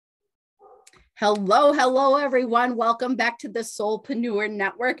Hello, hello, everyone. Welcome back to the Soulpreneur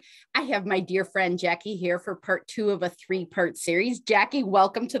Network. I have my dear friend Jacque here for part 2 of a 3-part series. Jacque,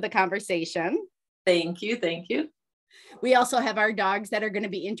 welcome to the conversation. Thank you. Thank you. We also have our dogs that are going to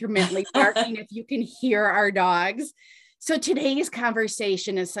be intermittently barking if you can hear our dogs. So today's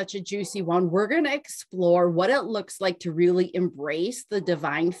conversation is such a juicy one. We're going to explore what it looks like to really embrace the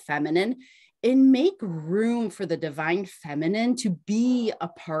divine feminine and make room for the divine feminine to be a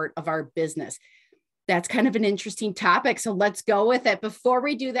part of our business. That's kind of an interesting topic. So let's go with it. Before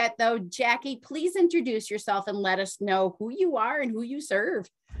we do that though, Jacque, please introduce yourself and let us know who you are and who you serve.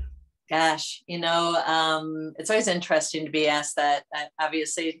 Gosh, it's always interesting to be asked that.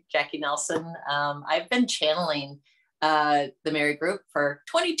 Obviously, Jacque Nelson. I've been channeling the Mary Group for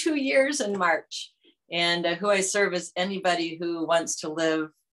 22 years in March. And who I serve is anybody who wants to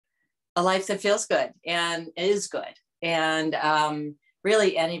live a life that feels good and is good. And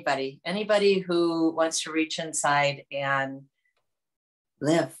really anybody who wants to reach inside and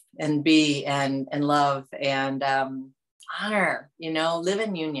live and be and love and honor, live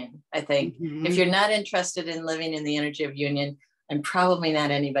in union. I think if you're not interested in living in the energy of union, I'm probably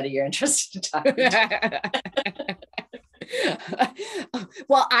not anybody you're interested to talk to.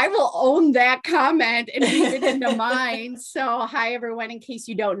 Well, I will own that comment and leave it into mine. So hi, everyone. In case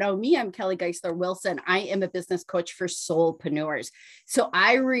you don't know me, I'm Kelly Geisler Wilson. I am a business coach for Soulpreneurs. So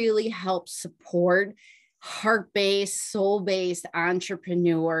I really help support heart-based, soul-based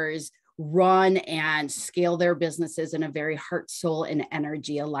entrepreneurs run and scale their businesses in a very heart, soul, and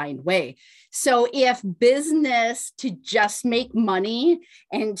energy aligned way. So if business to just make money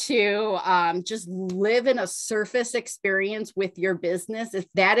and to just live in a surface experience with your business, if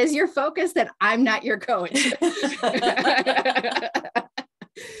that is your focus, then I'm not your coach.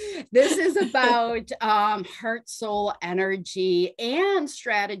 This is about heart, soul, energy, and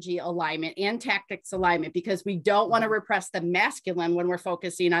strategy alignment and tactics alignment, because we don't want to repress the masculine when we're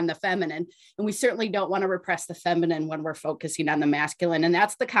focusing on the feminine. And we certainly don't want to repress the feminine when we're focusing on the masculine. And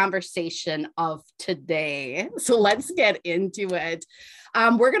that's the conversation of today. So let's get into it.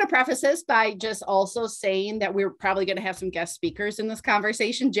 We're going to preface this by just also saying that we're probably going to have some guest speakers in this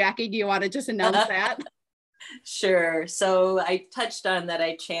conversation. Jacque, do you want to just announce that? Sure. So I touched on that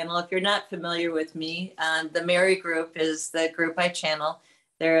I channel. If you're not familiar with me, the Mary Group is the group I channel.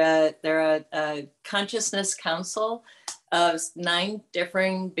 They're a consciousness council of 9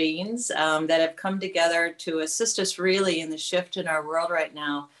 different beings that have come together to assist us really in the shift in our world right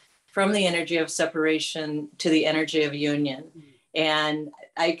now from the energy of separation to the energy of union. And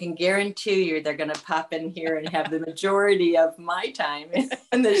I can guarantee you they're going to pop in here and have the majority of my time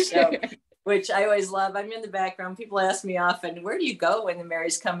in this show, which I always love. I'm in the background. People ask me often, where do you go when the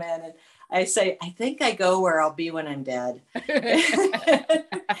Marys come in? And I say, I think I go where I'll be when I'm dead. And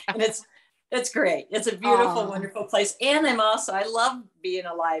it's great. It's a beautiful, wonderful place. And I love being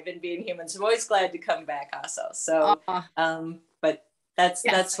alive and being human. So I'm always glad to come back also. So, but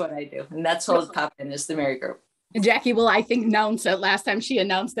that's what I do. And that's what popped in is the Mary Group. Jacque will, I think, announce it last time she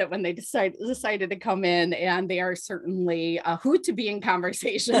announced it when they decided to come in, and they are certainly a hoot to be in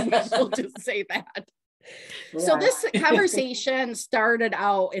conversation. We'll just say that. Yeah. So this conversation started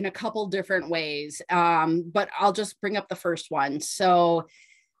out in a couple different ways, but I'll just bring up the first one. So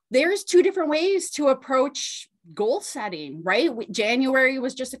there's 2 different ways to approach goal setting, right? January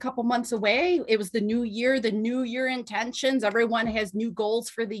was just a couple months away. It was the new year intentions. Everyone has new goals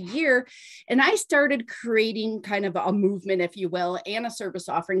for the year. And I started creating kind of a movement, if you will, and a service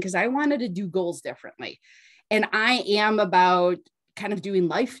offering because I wanted to do goals differently. And I am about kind of doing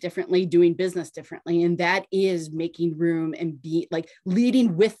life differently, doing business differently. And that is making room and be like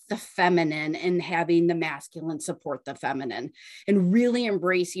leading with the feminine and having the masculine support the feminine and really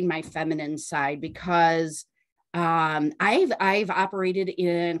embracing my feminine side because I've operated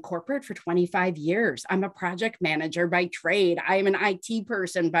in corporate for 25 years. I'm a project manager by trade. I am an IT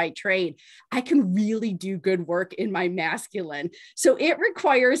person by trade. I can really do good work in my masculine. So it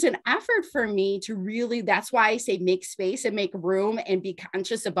requires an effort for me to really, that's why I say make space and make room and be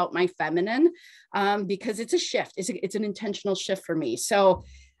conscious about my feminine, because it's a shift. It's an intentional shift for me. So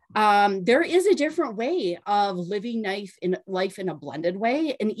there is a different way of living life in a blended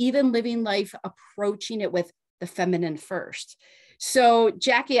way, and even living life, approaching it with the feminine first. So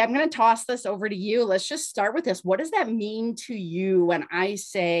Jacque, I'm going to toss this over to you. Let's just start with this. What does that mean to you when I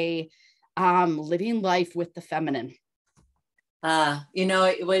say living life with the feminine?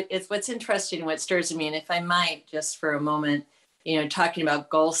 It's what's interesting, what stirs me, and if I might, just for a moment, talking about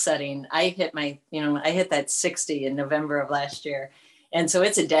goal setting, I hit that 60 in November of last year. And so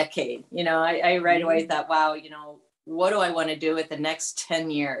it's a decade, I right away thought, wow, what do I want to do with the next 10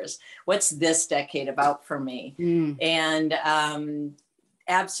 years? What's this decade about for me? And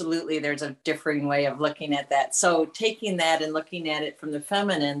absolutely, there's a differing way of looking at that. So taking that and looking at it from the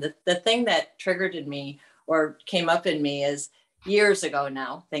feminine, the thing that triggered in me or came up in me is years ago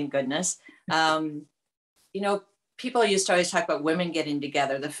now, thank goodness. People used to always talk about women getting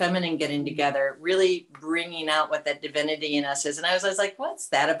together, the feminine getting together, really bringing out what that divinity in us is. And I was like, what's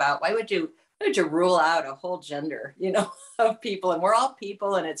that about? Why would you rule out a whole gender, of people? And we're all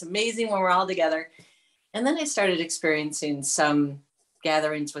people, and it's amazing when we're all together. And then I started experiencing some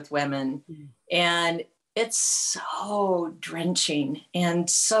gatherings with women, and it's so drenching and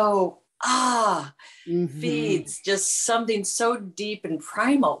so feeds just something so deep and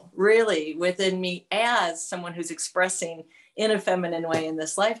primal really within me as someone who's expressing in a feminine way in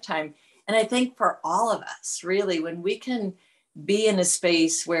this lifetime. And I think for all of us, really, when we can be in a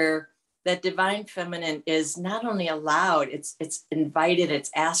space where that divine feminine is not only allowed, it's invited,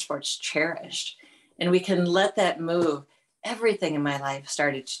 it's asked for, it's cherished, and we can let that move, everything in my life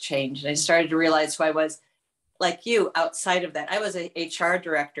started to change. And I started to realize who I was. Like you, outside of that, I was a HR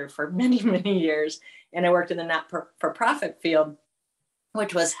director for many, many years, and I worked in the not-for-profit field,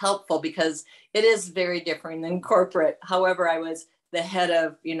 which was helpful because it is very different than corporate. However, I was the head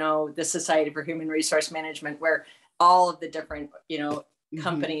of, the Society for Human Resource Management, where all of the different,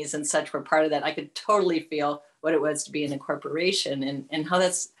 companies and such were part of that. I could totally feel what it was to be in a corporation and how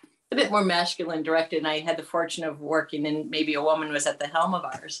that's a bit more masculine directed. And I had the fortune of working, and maybe a woman was at the helm of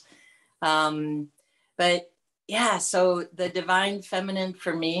ours. But yeah, so the divine feminine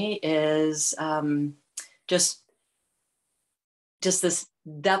for me is just this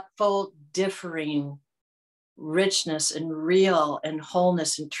depthful, differing richness and real and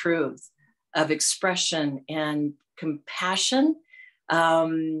wholeness and truth of expression and compassion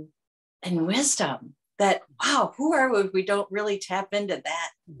and wisdom. That, wow, who are we if we don't really tap into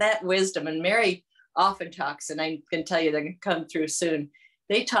that wisdom? And Mary often talks, and I can tell you they're going to come through soon.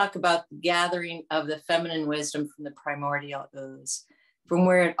 They talk about the gathering of the feminine wisdom from the primordial ooze, from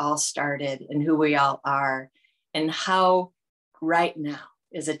where it all started and who we all are, and how right now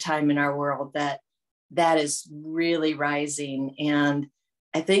is a time in our world that is really rising. And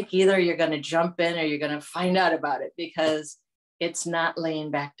I think either you're going to jump in or you're going to find out about it, because it's not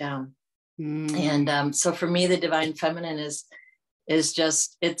laying back down. And so for me, the divine feminine is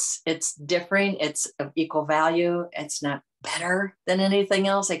just, it's different. It's of equal value. It's not better than anything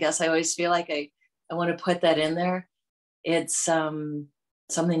else. I guess I always feel like I want to put that in there. It's something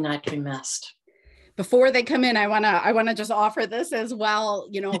not to be missed. Before they come in, I want to just offer this as well.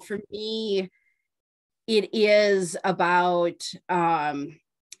 For me, it is about,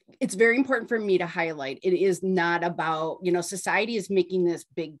 it's very important for me to highlight. It is not about, society is making this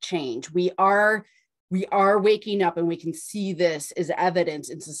big change. We are waking up, and we can see this as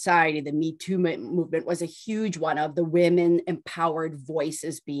evidence in society. The Me Too movement was a huge one of the women empowered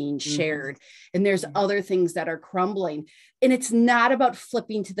voices being shared. And there's other things that are crumbling. And it's not about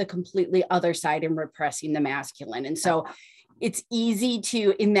flipping to the completely other side and repressing the masculine. And so it's easy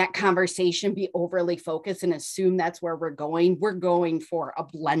to, in that conversation, be overly focused and assume that's where we're going. We're going for a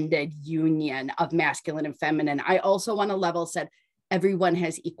blended union of masculine and feminine. I also want to level set. Everyone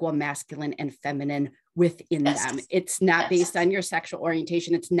has equal masculine and feminine within them. It's not based on your sexual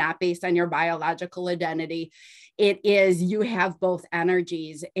orientation. It's not based on your biological identity. It is, you have both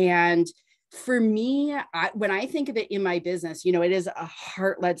energies. And for me, when I think of it in my business, it is a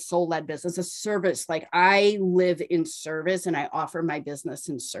heart-led, soul-led business, a service. Like, I live in service, and I offer my business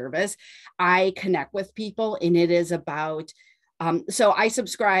in service. I connect with people, and it is about, so I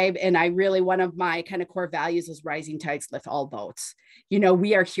subscribe, and one of my kind of core values is rising tides lift all boats.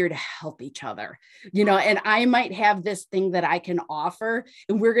 We are here to help each other, and I might have this thing that I can offer,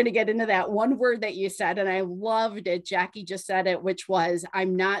 and we're going to get into that one word that you said, and I loved it. Jackie just said it, which was,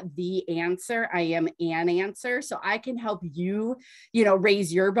 I'm not the answer. I am an answer. So I can help you,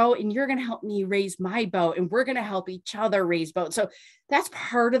 raise your boat, and you're going to help me raise my boat, and we're going to help each other raise boats. So that's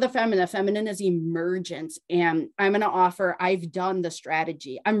part of the feminine. The feminine is emergence. And I'm going to offer, I've done the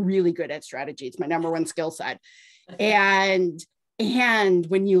strategy. I'm really good at strategy. It's my number one skill set. And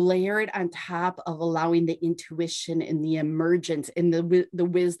when you layer it on top of allowing the intuition and the emergence and the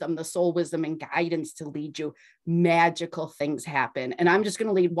wisdom, the soul wisdom and guidance to lead you, magical things happen. And I'm just going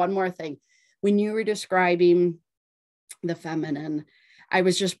to lead one more thing. When you were describing the feminine, I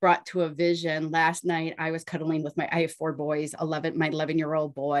was just brought to a vision. Last night, I was cuddling with I have 4 boys, my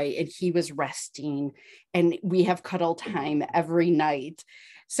 11-year-old boy, and he was resting, and we have cuddle time every night.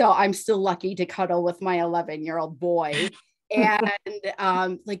 So I'm still lucky to cuddle with my 11-year-old boy.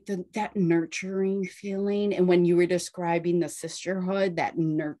 And like that nurturing feeling. And when you were describing the sisterhood, that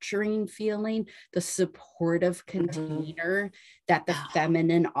nurturing feeling, the supportive container that the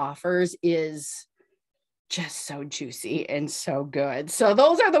feminine offers is just so juicy and so good. So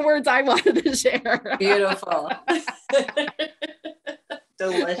those are the words I wanted to share. Beautiful.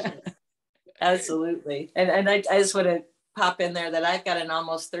 Delicious. Absolutely. And I just want to pop in there that I've got an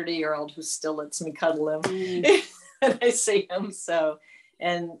almost 30-year-old who still lets me cuddle him when I see him. So,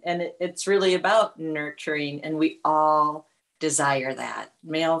 and it's really about nurturing, and we all desire that,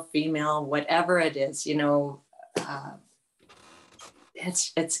 male, female, whatever it is, you know,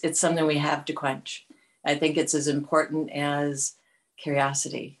 it's something we have to quench. I think it's as important as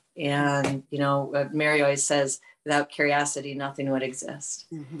curiosity. And, you know, Mary always says, without curiosity, nothing would exist.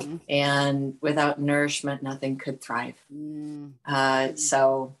 And without nourishment, nothing could thrive.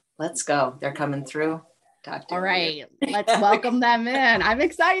 So let's go. They're coming through. Talk to All right. Let's welcome them in. I'm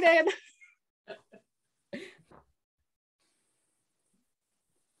excited.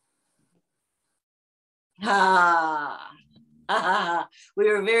 We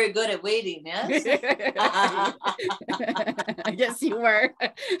were very good at waiting, yes? Yes, you were.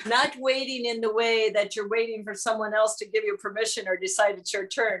 Not waiting in the way that you're waiting for someone else to give you permission or decide it's your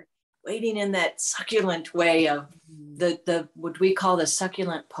turn. Waiting in that succulent way of the what we call the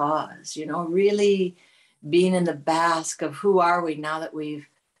succulent pause, you know, really being in the bask of who are we now that we've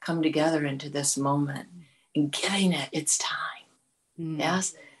come together into this moment and giving it its time.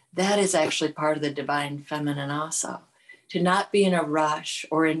 Yes, that is actually part of the divine feminine also. To not be in a rush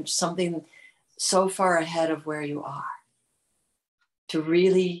or in something so far ahead of where you are. To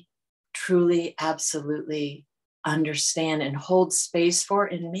really, truly, absolutely understand and hold space for,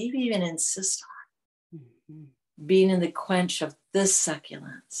 and maybe even insist on being in the quench of this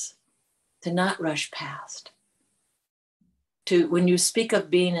succulence. To not rush past. To, when you speak of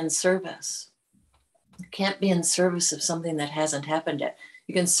being in service, you can't be in service of something that hasn't happened yet.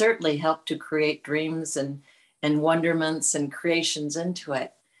 You can certainly help to create dreams and wonderments and creations into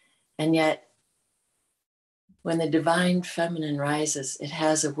it. And yet, when the divine feminine rises, it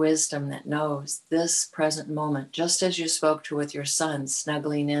has a wisdom that knows this present moment, just as you spoke to with your son,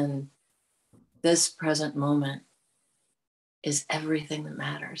 snuggling in, this present moment is everything that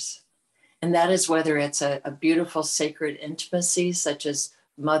matters. And that is whether it's a beautiful sacred intimacy, such as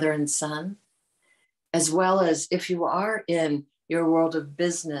mother and son, as well as if you are in your world of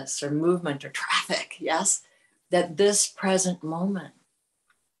business or movement or traffic, yes? That this present moment,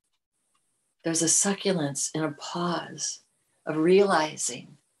 there's a succulence and a pause of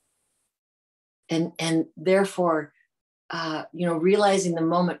realizing and therefore, you know, realizing the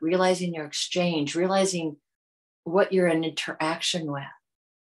moment, realizing your exchange, realizing what you're in interaction with.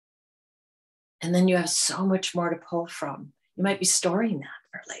 And then you have so much more to pull from. You might be storing that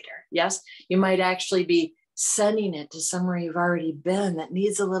for later. Yes, you might actually be sending it to somewhere you've already been that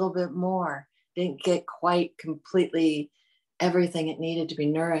needs a little bit more. Didn't get quite completely everything it needed to be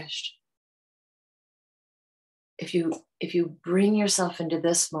nourished. If you bring yourself into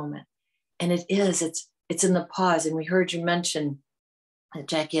this moment, and it's in the pause, and we heard you mention that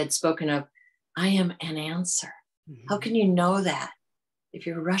Jackie had spoken of, I am an answer. How can you know that if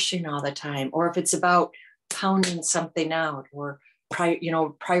you're rushing all the time, or if it's about pounding something out, or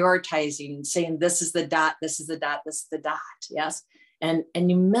prioritizing and saying this is the dot, this is the dot, this is the dot, yes? And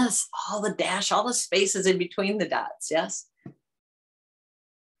you miss all the dash, all the spaces in between the dots, yes?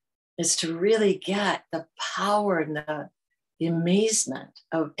 Is to really get the power and the amazement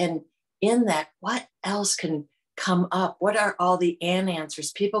of, and in that, what else can come up? What are all the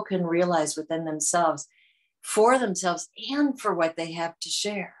answers people can realize within themselves, for themselves and for what they have to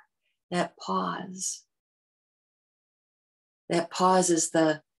share? That pause. That pause is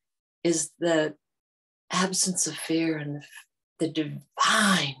the absence of fear and the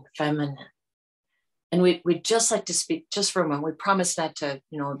divine feminine. And we'd just like to speak just for a moment. We promise not to,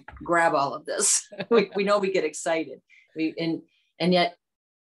 grab all of this. we know we get excited. And yet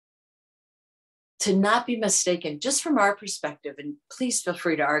to not be mistaken, just from our perspective, and please feel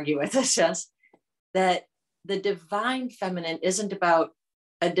free to argue with us, yes, that the divine feminine isn't about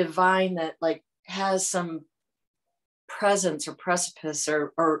a divine that like has some presence or precipice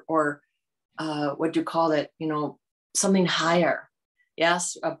or what do you call it? Something higher.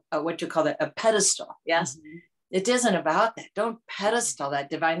 Yes. What do you call it? A pedestal. Yes. Mm-hmm. It isn't about that. Don't pedestal that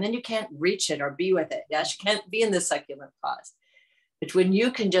divine. Then you can't reach it or be with it. Yes. You can't be in the succulent pause. But when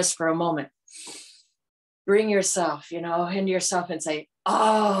you can just for a moment bring yourself, into yourself and say,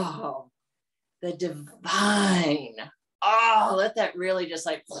 oh, the divine. Oh, let that really just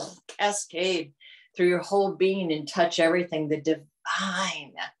like cascade through your whole being and touch everything, the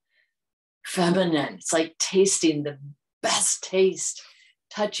divine feminine. It's like tasting the best taste,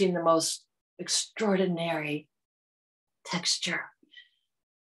 touching the most extraordinary texture,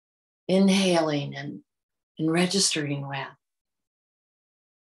 inhaling and registering with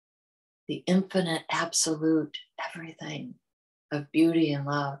the infinite, absolute everything of beauty and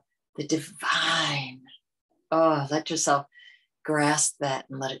love, the divine. Oh, let yourself grasp that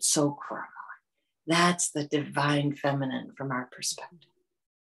and let it soak for a moment. That's the divine feminine from our perspective.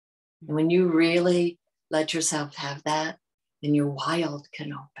 And when you really let yourself have that, then your wild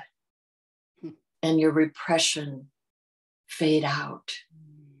can open and your repression fade out.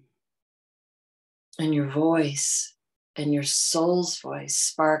 And your voice and your soul's voice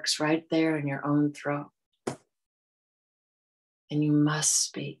sparks right there in your own throat. And you must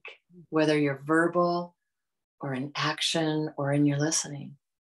speak, whether you're verbal or in action or in your listening.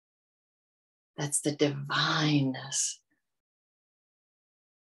 That's the divineness.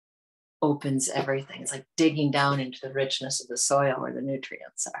 Opens everything. It's like digging down into the richness of the soil where the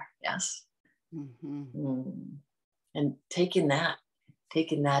nutrients are. Yes. And taking that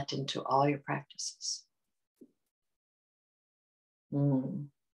into all your practices. Hello.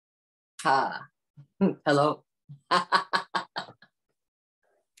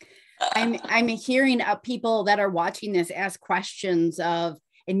 I'm hearing people that are watching this ask questions of,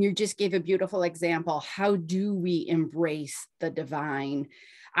 and you just gave a beautiful example. How do we embrace the divine?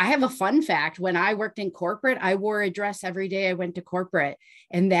 I have a fun fact. When I worked in corporate, I wore a dress every day I went to corporate.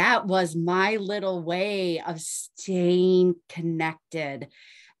 And that was my little way of staying connected.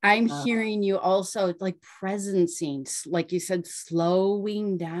 I'm hearing you also like presencing, like you said,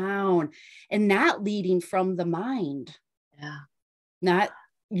 slowing down and not leading from the mind. Yeah. Not,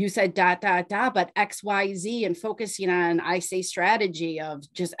 you said ... but XYZ and focusing on, I say strategy of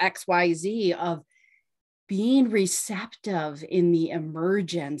just XYZ of being receptive in the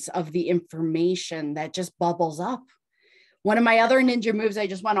emergence of the information that just bubbles up. One of my other ninja moves I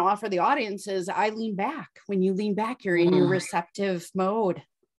just want to offer the audience is I lean back. When you lean back, you're in your receptive mode.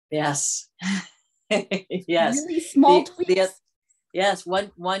 Yes. Yes. Really small tweaks. Yes.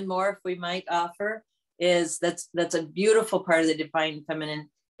 One more, if we might offer, is that's a beautiful part of the divine feminine,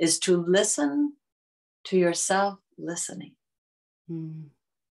 is to listen to yourself listening.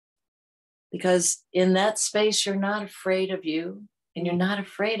 Because in that space, you're not afraid of you and you're not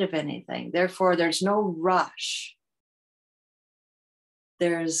afraid of anything. Therefore, there's no rush.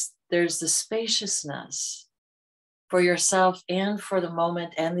 There's the spaciousness for yourself and for the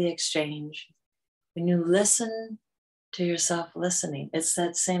moment and the exchange. When you listen to yourself listening, it's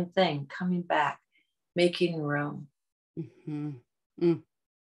that same thing, coming back, making room.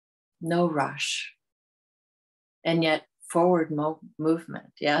 No rush. And yet forward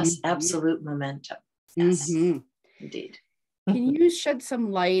movement. Yes. Absolute momentum. Yes. Indeed. Can you shed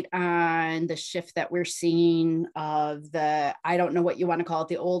some light on the shift that we're seeing of the, I don't know what you want to call it,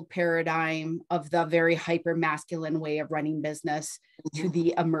 the old paradigm of the very hyper masculine way of running business to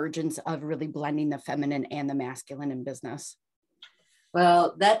the emergence of really blending the feminine and the masculine in business?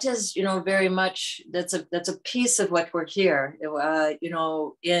 Well, that is, very much, that's a piece of what we're here,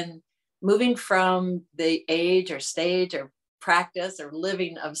 in moving from the age or stage or practice or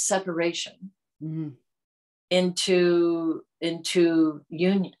living of separation into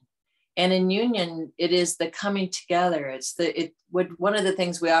union. And in union, it is the coming together. One of the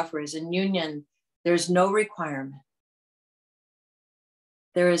things we offer is in union, there's no requirement.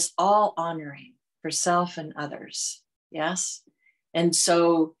 There is all honoring for self and others. Yes. And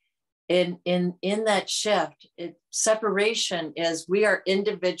so in that shift, separation is, we are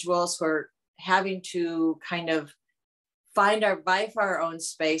individuals who are having to kind of find our own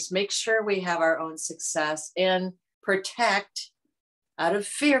space, make sure we have our own success, and protect out of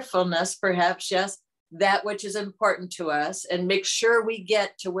fearfulness, perhaps, yes, that which is important to us, and make sure we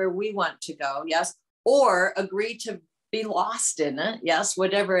get to where we want to go, yes, or agree to be lost in it, yes,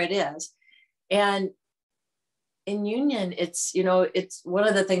 whatever it is. And in union, it's one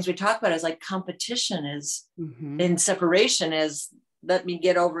of the things we talk about is like competition is in separation is, let me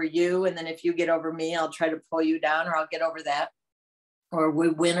get over you. And then if you get over me, I'll try to pull you down, or I'll get over that, or we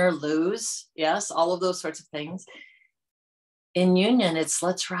win or lose. Yes. All of those sorts of things. In union, it's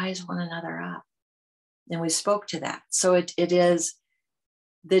let's rise one another up. And we spoke to that. So it is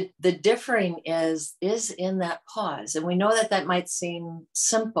the differing is in that pause. And we know that might seem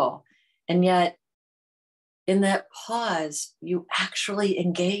simple, and yet in that pause, you actually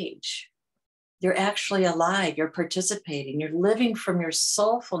engage. You're actually alive. You're participating. You're living from your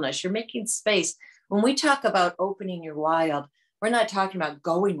soulfulness. You're making space. When we talk about opening your wild, we're not talking about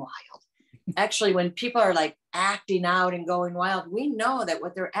going wild. actually, when people are like acting out and going wild, we know that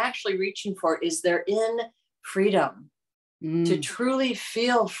what they're actually reaching for is they're in freedom, to truly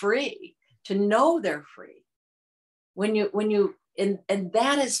feel free, to know they're free. And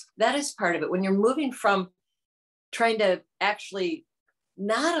that is part of it. When you're moving from trying to actually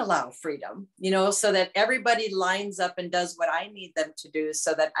not allow freedom, so that everybody lines up and does what I need them to do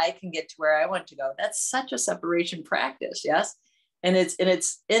so that I can get to where I want to go. That's such a separation practice. Yes. And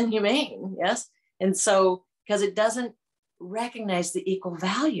it's inhumane. Yes. And so, because it doesn't recognize the equal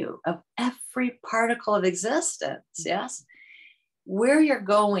value of every particle of existence. Yes. Where you're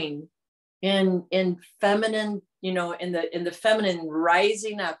going in feminine, in the feminine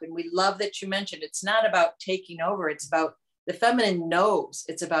rising up. And we love that you mentioned, it's not about taking over. It's about the feminine knows,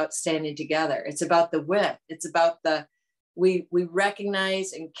 it's about standing together. It's about the width. It's about we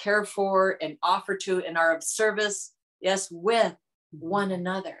recognize and care for and offer to and are of service. Yes. With one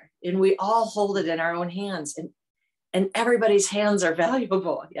another. And we all hold it in our own hands, and everybody's hands are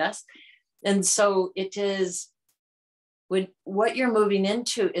valuable. Yes. And so it is, when what you're moving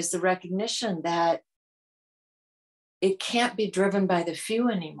into is the recognition that it can't be driven by the few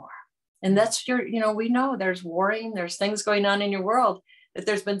anymore. And that's we know there's warring, there's things going on in your world, that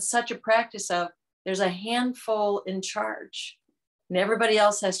there's been such a practice of there's a handful in charge and everybody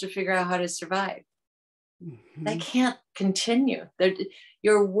else has to figure out how to survive. That can't continue.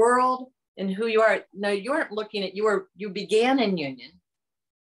 Your world and who you are. No, you aren't looking at, you began in union.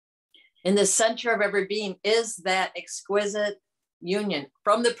 In the center of every being is that exquisite union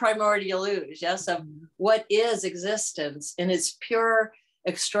from the primordial ooze, yes, of what is existence in its pure,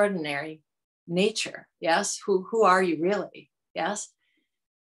 extraordinary nature. Yes. Who are you really? Yes.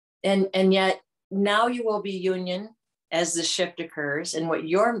 And yet now you will be union as the shift occurs, and what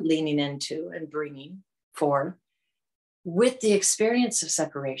you're leaning into and bringing forth with the experience of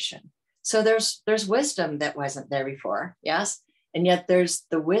separation. So there's wisdom that wasn't there before. Yes. And yet there's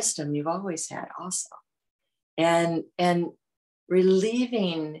the wisdom you've always had also. And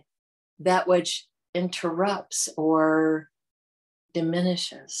relieving that which interrupts or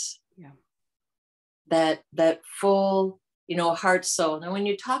diminishes. Yeah. That full, heart, soul. Now, when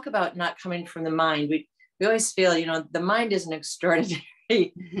you talk about not coming from the mind, we always feel, the mind is an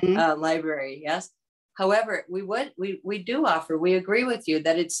extraordinary library. Yes. However, we do offer, we agree with you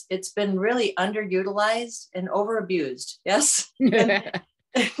that it's been really underutilized and over abused. Yes.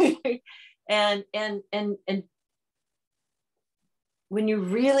 and when you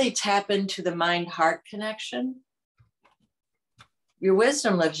really tap into the mind heart connection, your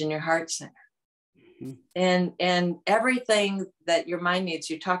wisdom lives in your heart center. And everything that your mind needs,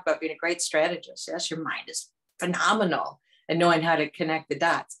 you talk about being a great strategist. Yes, your mind is phenomenal and knowing how to connect the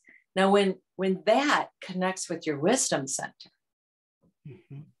dots. Now, when that connects with your wisdom center,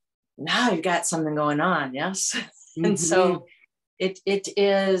 now you've got something going on. Yes. And so it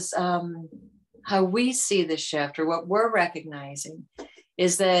is how we see the shift, or what we're recognizing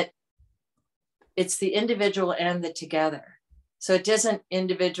is that it's the individual and the together. So it isn't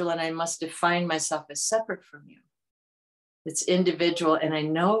individual and I must define myself as separate from you. It's individual and I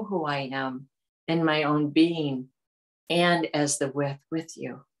know who I am in my own being and as the with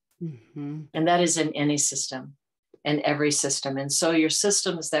you. And that is in any system and every system. And so your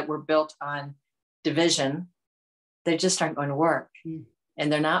systems that were built on division, they just aren't going to work,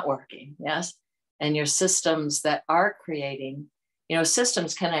 and they're not working. Yes. And your systems that are creating,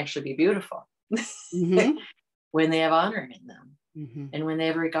 systems can actually be beautiful when they have honor in them and when they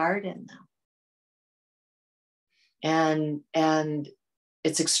have regard in them. And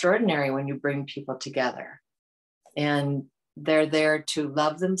it's extraordinary when you bring people together and they're there to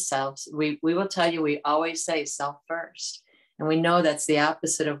love themselves. We will tell you, we always say self first. And we know that's the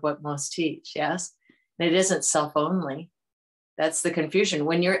opposite of what most teach. Yes. And it isn't self only. That's the confusion.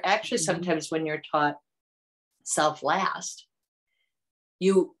 When you're actually, sometimes when you're taught self last,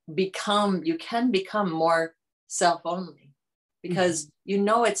 you can become more self only, because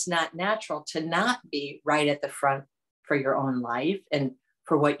it's not natural to not be right at the front for your own life and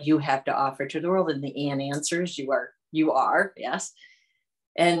for what you have to offer to the world. And the answers you are, yes.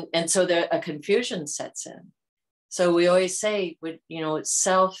 And so a confusion sets in. So we always say,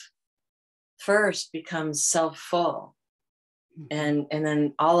 self first becomes self full. And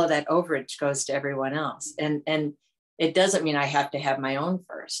then all of that overage goes to everyone else. And it doesn't mean I have to have my own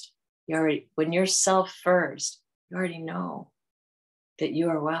first. When you're self first, you already know that you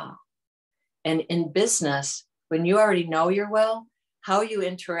are well. And in business, when you already know you're well, how you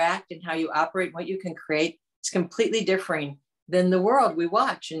interact and how you operate, what you can create, it's completely different than the world we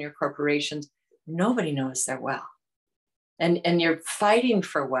watch in your corporations. Nobody knows they're well. and you're fighting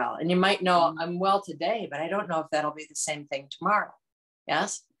for well, and you might know I'm well today, but I don't know if that'll be the same thing tomorrow.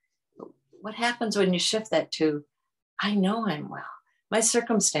 Yes. What happens when you shift that to, I know I'm well. My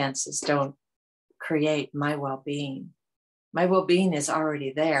circumstances don't create my well-being. My well-being is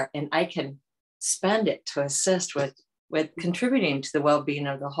already there, and I can spend it to assist with contributing to the well-being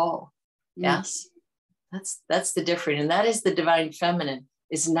of the whole. Yes. That's the difference. And that is the divine feminine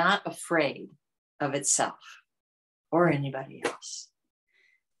is not afraid of itself or anybody else.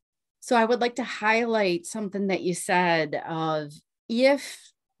 So I would like to highlight something that you said of,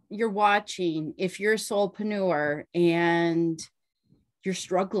 if you're watching, if you're a soulpreneur and you're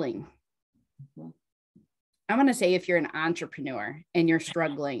struggling, I want to say if you're an entrepreneur and you're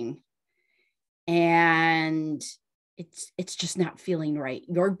struggling and it's just not feeling right.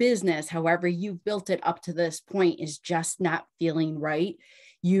 Your business, however you've built it up to this point, is just not feeling right.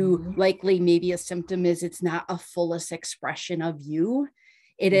 You likely, maybe a symptom is it's not a fullest expression of you.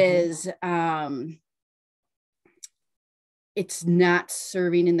 It is, it's not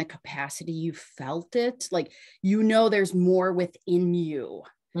serving in the capacity you felt it. Like, there's more within you.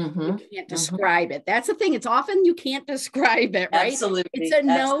 You can't describe it. That's the thing. It's often you can't describe it, right? Absolutely. It's a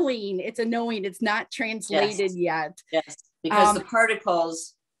knowing. It's a knowing. It's not translated yet. Yes, because the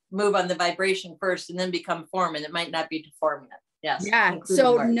particles move on the vibration first and then become form, and it might not be to form yet. Yes. Yeah.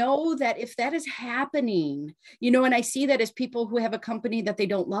 So know that if that is happening, and I see that as people who have a company that they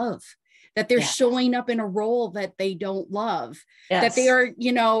don't love, that they're showing up in a role that they don't love, that they are,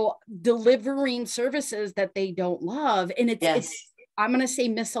 delivering services that they don't love. And it's I'm going to say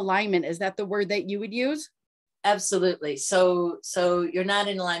misalignment. Is that the word that you would use? Absolutely. So you're not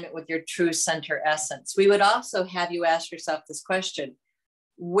in alignment with your true center essence. We would also have you ask yourself this question: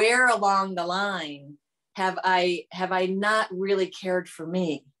 where along the line have I not really cared for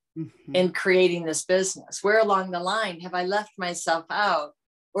me in creating this business? Where along the line have I left myself out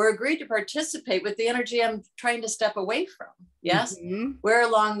or agreed to participate with the energy I'm trying to step away from? Yes. Where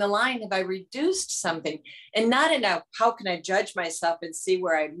along the line have I reduced something? And not in a, how can I judge myself and see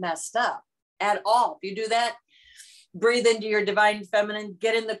where I messed up at all. If you do that, breathe into your divine feminine,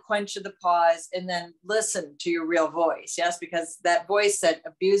 get in the quench of the pause, and then listen to your real voice. Yes. Because that voice that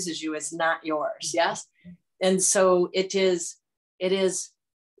abuses you is not yours. Yes. And so it is.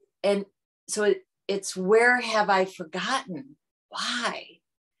 And so it's where have I forgotten why?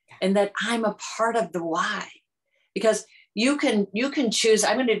 And that I'm a part of the why, because you can choose,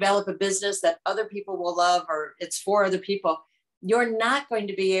 I'm going to develop a business that other people will love, or it's for other people. You're not going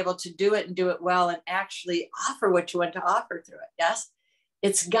to be able to do it and do it well and actually offer what you want to offer through it. Yes.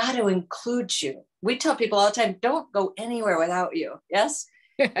 It's got to include you. We tell people all the time, don't go anywhere without you. Yes.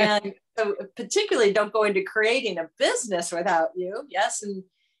 And so particularly don't go into creating a business without you. Yes. And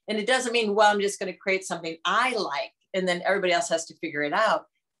it doesn't mean, well, I'm just going to create something I like and then everybody else has to figure it out.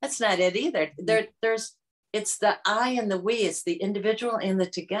 That's not it either. It's the I and the we, it's the individual and the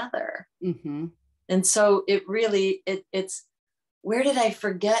together. And so it really, it's where did I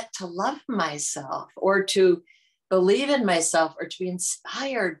forget to love myself or to believe in myself or to be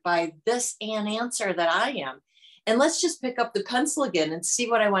inspired by this answer that I am? And let's just pick up the pencil again and see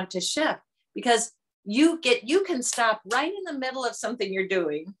what I want to shift, because you can stop right in the middle of something you're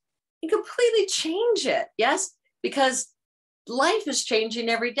doing and completely change it. Yes. Because life is changing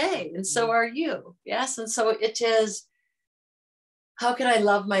every day, and so are you. Yes. And so it is, how can I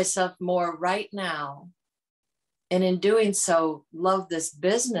love myself more right now? And in doing so, love this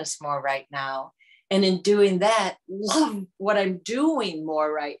business more right now. And in doing that, love what I'm doing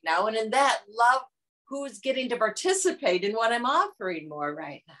more right now. And in that, love who's getting to participate in what I'm offering more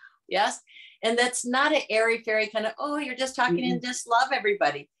right now. Yes. And that's not an airy-fairy kind of, oh, you're just talking and just love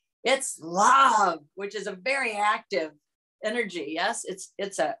everybody. It's love, which is a very active energy. Yes.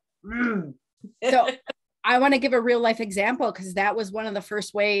 It's a. So I want to give a real life example, because that was one of the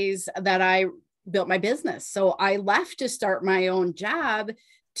first ways that I built my business. So I left to start my own job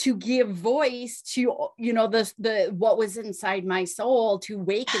to give voice to, the what was inside my soul, to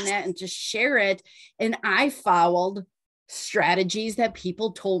awaken that and just share it. And I followed strategies that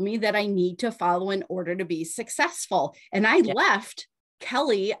people told me that I need to follow in order to be successful. And I left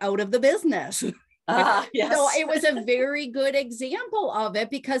Kelly out of the business. Yes. So it was a very good example of it,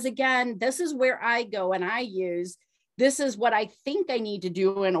 because again, this is where I go and I use, this is what I think I need to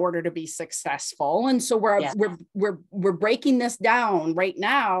do in order to be successful. And so we're breaking this down right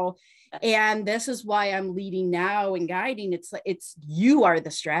now. And this is why I'm leading now and guiding. It's you are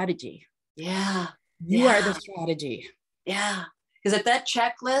the strategy. Yeah. You are the strategy. Yeah. Because if that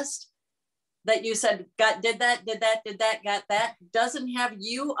checklist that you said, did that, got that, doesn't have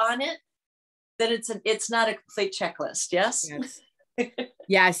you on it, then it's not a complete checklist. Yes. Yes.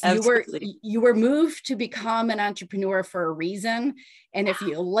 Yes, you were moved to become an entrepreneur for a reason. And if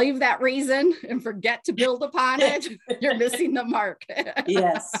you leave that reason and forget to build upon it, you're missing the mark.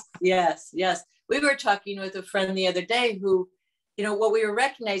 Yes. We were talking with a friend the other day who, what we were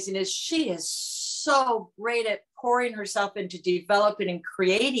recognizing is she is so great at pouring herself into developing and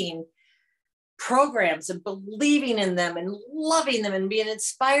creating programs and believing in them and loving them and being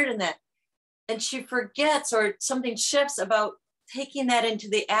inspired in that. And she forgets, or something shifts about taking that into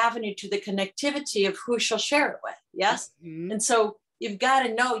the avenue to the connectivity of who she'll share it with. Yes. Mm-hmm. And so you've got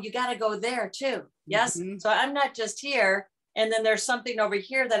to know, you got to go there too. Yes. Mm-hmm. So I'm not just here and then there's something over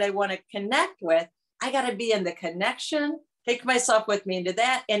here that I want to connect with. I got to be in the connection, take myself with me into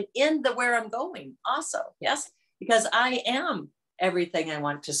that and in the where I'm going also. Yes. Because I am everything I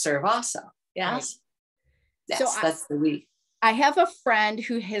want to serve also. Yes. Right. Yes, so that's the we. I have a friend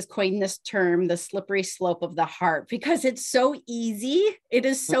who has coined this term, the slippery slope of the heart, because it's so easy. It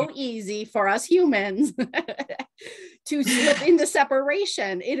is so easy for us humans to slip into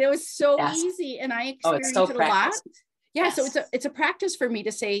separation. It was so easy. And I experienced it a lot. Yeah. Yes. So it's a practice for me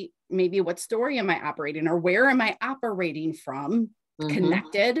to say, maybe what story am I operating or where am I operating from? Mm-hmm.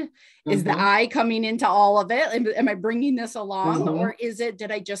 Connected? Mm-hmm. Is the I coming into all of it? Am I bringing this along? Mm-hmm. Or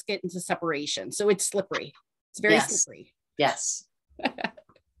did I just get into separation? So it's slippery. It's very slippery. Yes.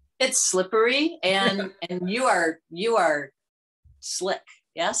 It's slippery and you are slick.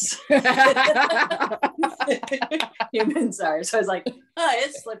 Yes. Humans are. So I was like,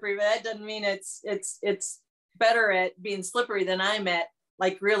 it's slippery, but that doesn't mean it's better at being slippery than I'm at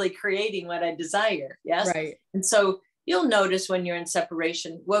like really creating what I desire. Yes. Right. And so you'll notice when you're in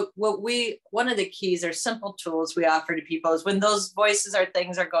separation, one of the keys or simple tools we offer to people is when those voices or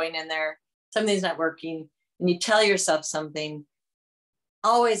things are going in there, something's not working, and you tell yourself something,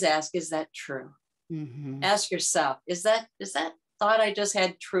 always ask, is that true? Mm-hmm. Ask yourself, is that thought I just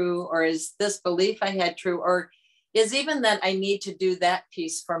had true? Or is this belief I had true? Or is even that I need to do that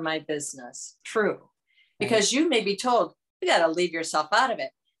piece for my business true? Because you may be told, you got to leave yourself out of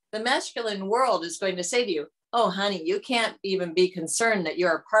it. The masculine world is going to say to you, oh, honey, you can't even be concerned that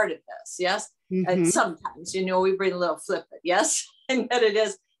you're a part of this. Yes. Mm-hmm. And sometimes, we bring a little flip it. Yes. And that it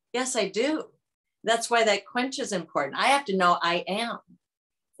is, yes, I do. That's why that quench is important. I have to know I am.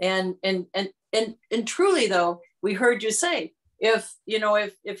 And truly though, we heard you say, if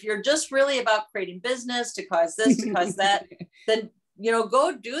you're just really about creating business to cause this, to cause that, then,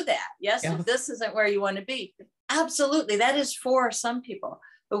 go do that. Yes. Yeah. If this isn't where you want to be. Absolutely. That is for some people.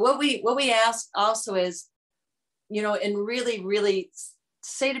 But what we ask also is, and really, really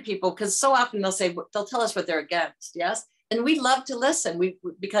say to people, because so often they'll tell us what they're against. Yes. And we love to listen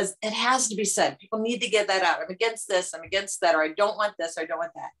because it has to be said. People need to get that out. I'm against this, I'm against that, or I don't want this, or I don't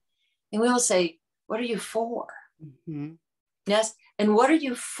want that. And we will say, what are you for? Mm-hmm. Yes. And what are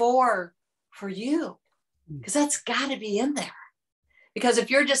you for you? Because that's got to be in there. Because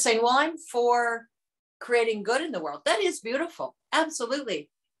if you're just saying, well, I'm for creating good in the world, that is beautiful. Absolutely.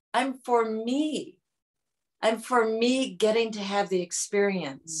 I'm for me. I'm for me getting to have the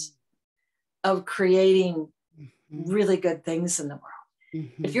experience of creating really good things in the world.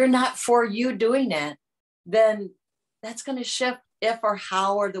 Mm-hmm. If you're not for you doing it, then that's going to shift if or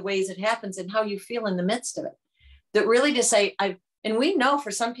how or the ways it happens and how you feel in the midst of it. That really to say, and we know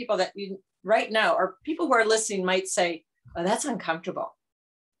for some people that right now, or people who are listening might say, oh, that's uncomfortable.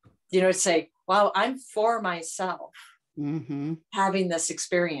 Say, wow, I'm for myself having this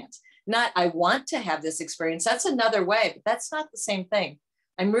experience. Not, I want to have this experience. That's another way, but that's not the same thing.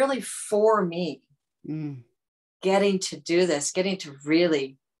 I'm really for me. Getting to do this, getting to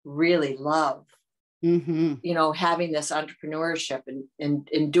really, really love, having this entrepreneurship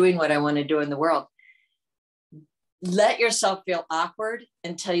and doing what I want to do in the world. Let yourself feel awkward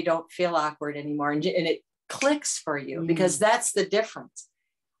until you don't feel awkward anymore. And it clicks for you because that's the difference.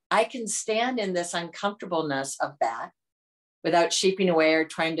 I can stand in this uncomfortableness of that without sheeping away or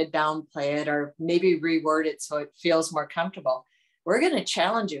trying to downplay it or maybe reword it so it feels more comfortable. We're going to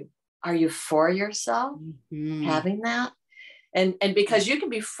challenge you. Are you for yourself having that? And because you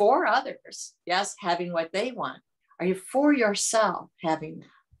can be for others, yes, having what they want. Are you for yourself having that?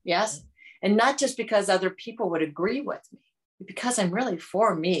 Yes. And not just because other people would agree with me, but because I'm really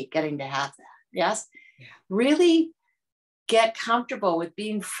for me getting to have that. Yes. Yeah. Really get comfortable with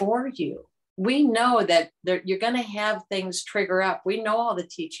being for you. We know that you're going to have things trigger up. We know all the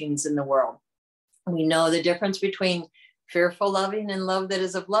teachings in the world. We know the difference between fearful loving and love that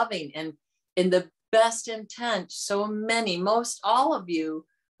is of loving. And in the best intent, most all of you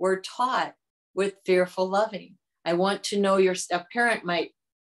were taught with fearful loving. I want to know a parent might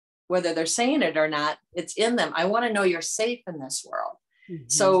whether they're saying it or not, it's in them. I want to know you're safe in this world. Mm-hmm.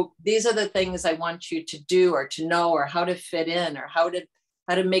 So these are the things I want you to do or to know, or how to fit in, or how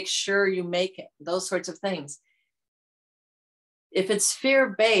to make sure you make it, those sorts of things. If it's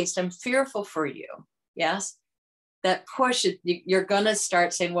fear-based, I'm fearful for you. Yes. That push, you're going to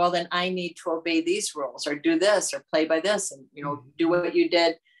start saying, well, then I need to obey these rules, or do this, or play by this, and, do what you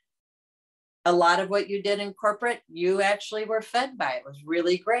did. A lot of what you did in corporate, you actually were fed by. It was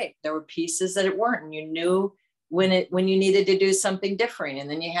really great. There were pieces that it weren't, and you knew when you needed to do something different, and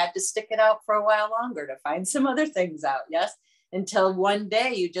then you had to stick it out for a while longer to find some other things out. Yes. Until one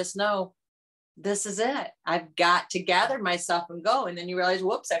day you just know, this is it. I've got to gather myself and go. And then you realize,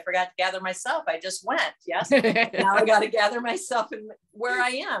 whoops, I forgot to gather myself. I just went. Yes. Now I got to gather myself and where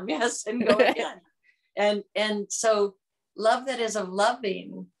I am. Yes. And go again. And so love that is of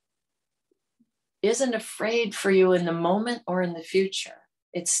loving isn't afraid for you in the moment or in the future.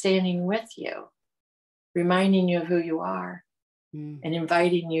 It's standing with you, reminding you of who you are, and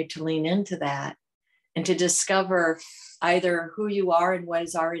inviting you to lean into that and to discover either who you are and what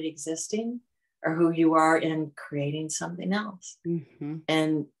is already existing, or who you are in creating something else,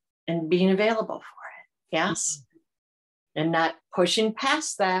 and being available for it. Yes. And not pushing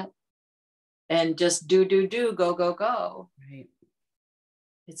past that and just do, go. Right.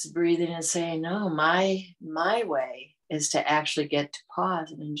 It's breathing and saying, no, my way is to actually get to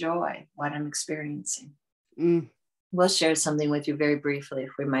pause and enjoy what I'm experiencing. We'll share something with you very briefly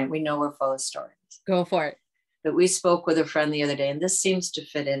if we might. We know we're full of stories. Go for it. But we spoke with a friend the other day, and this seems to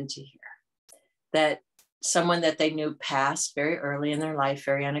fit into here, that someone that they knew passed very early in their life,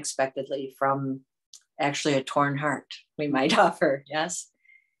 very unexpectedly, from actually a torn heart, we might offer. Yes.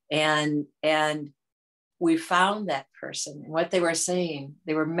 And we found that person, and what they were saying,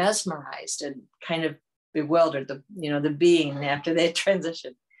 they were mesmerized and kind of bewildered, the being after they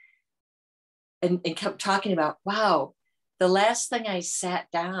transitioned, and kept talking about, wow, the last thing I sat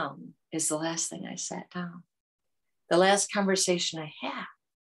down is the last thing I sat down. The last conversation I had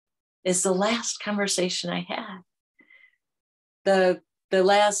is the last conversation I had. The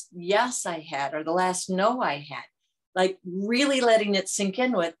last yes I had, or the last no I had, like really letting it sink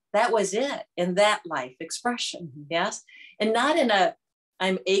in with, that was it in that life expression. Yes. And not in a,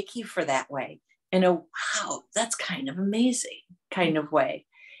 I'm achy for that way, in a, wow, that's kind of amazing kind of way.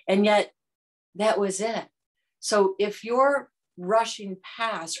 And yet that was it. So if you're rushing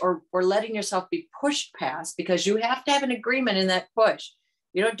past or letting yourself be pushed past, because you have to have an agreement in that push.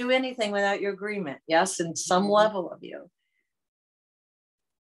 You don't do anything without your agreement. Yes. In some level of you.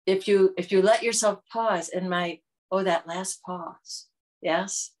 If you let yourself pause and that last pause.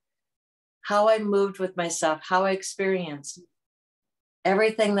 Yes. How I moved with myself, how I experienced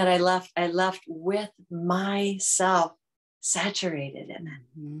everything that I left with myself saturated in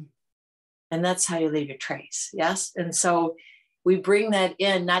it. And that's how you leave your trace. Yes. And so we bring that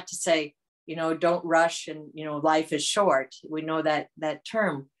in, not to say, don't rush and, life is short. We know that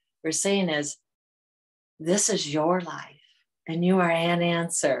term. We're saying is, this is your life and you are an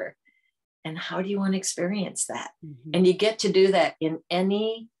answer. And how do you want to experience that? And you get to do that in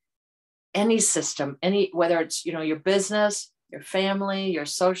any system, whether it's, your business, your family, your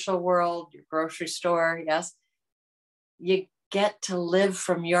social world, your grocery store. Yes. You get to live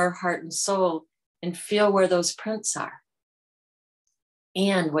from your heart and soul and feel where those prints are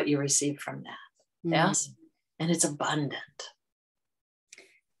and what you receive from that. Yes. And it's abundant.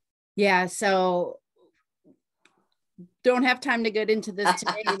 Yeah. So don't have time to get into this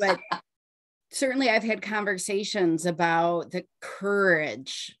today, but certainly I've had conversations about the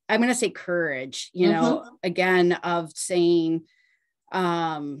courage. I'm going to say courage, again, of saying,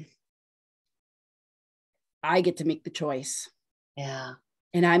 I get to make the choice. Yeah.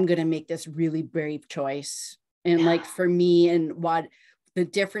 And I'm going to make this really brave choice. And like for me, and what the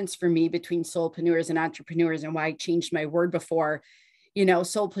difference for me between soulpreneurs and entrepreneurs, and why I changed my word before,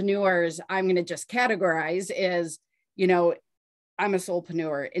 soulpreneurs, I'm going to just categorize is, I'm a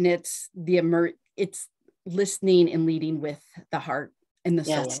soulpreneur, and it's it's listening and leading with the heart and the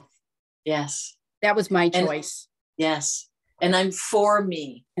soul. Yes. That was my choice. Yes. And I'm for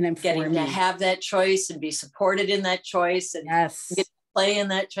me. And I'm getting to have that choice and be supported in that choice and get to play in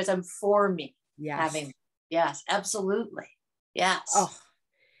that choice. I'm for me. Yes, absolutely. Yes. Oh.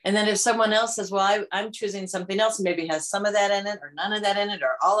 And then if someone else says, well, I'm choosing something else, maybe has some of that in it or none of that in it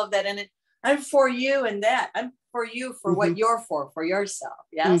or all of that in it, I'm for you in that. I'm for you for what you're for yourself.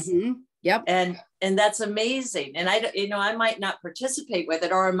 Yes. Yep. And that's amazing. And I might not participate with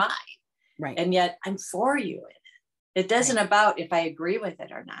it, or am I? Right. And yet I'm for you in it. It doesn't about if I agree with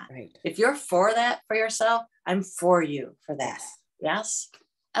it or not. Right. If you're for that for yourself, I'm for you for that. Yes.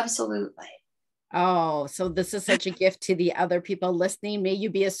 Absolutely. Oh, so this is such a gift to the other people listening. May you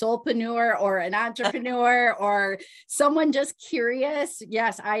be a soulpreneur or an entrepreneur or someone just curious.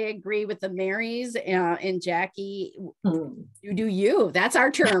 Yes, I agree with the Marys and Jacque. You do you. That's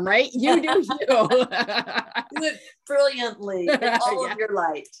our term, right? You do you. Do it brilliantly in all of your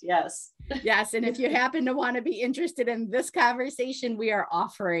light. Yes. Yes. And if you happen to want to be interested in this conversation, we are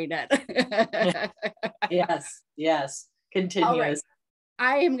offering it. Yes. Yes. Continuous.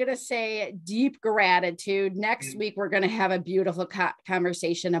 I am going to say deep gratitude. Next week, we're going to have a beautiful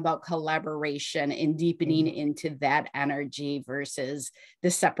conversation about collaboration and deepening into that energy versus the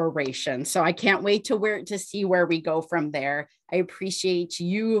separation. So I can't wait to see where we go from there. I appreciate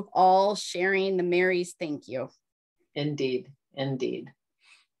you all sharing. The Marys. Thank you. Indeed. Indeed.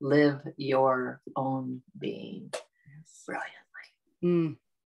 Live your own being brilliantly.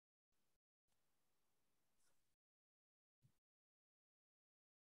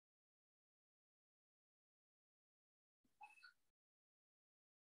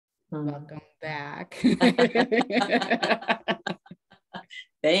 Welcome back.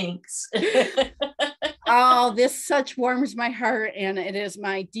 Thanks. Oh, this such warms my heart. And it is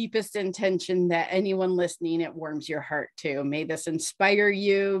my deepest intention that anyone listening, it warms your heart too. May this inspire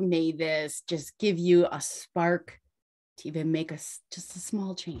you. May this just give you a spark to even make just a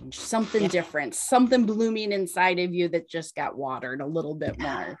small change, something different, something blooming inside of you that just got watered a little bit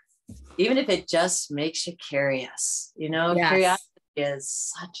more. Even if it just makes you curious, curiosity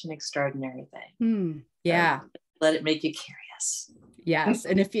is such an extraordinary thing. Yeah. Let it make you curious. Yes.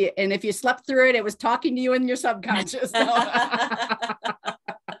 And if you slept through it, it was talking to you in your subconscious. So.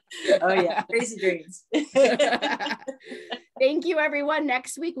 Oh yeah. Crazy dreams. Thank you, everyone.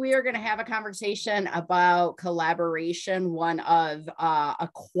 Next week, we are going to have a conversation about collaboration, one of a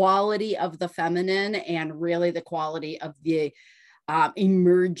quality of the feminine and really the quality of the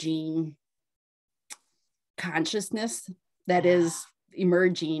emerging consciousness that is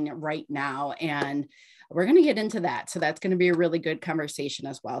emerging right now. And we're going to get into that. So that's going to be a really good conversation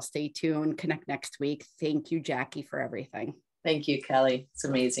as well. Stay tuned. Connect next week. Thank you, Jacque, for everything. Thank you, Kelly. It's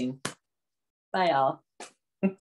amazing. Bye, all.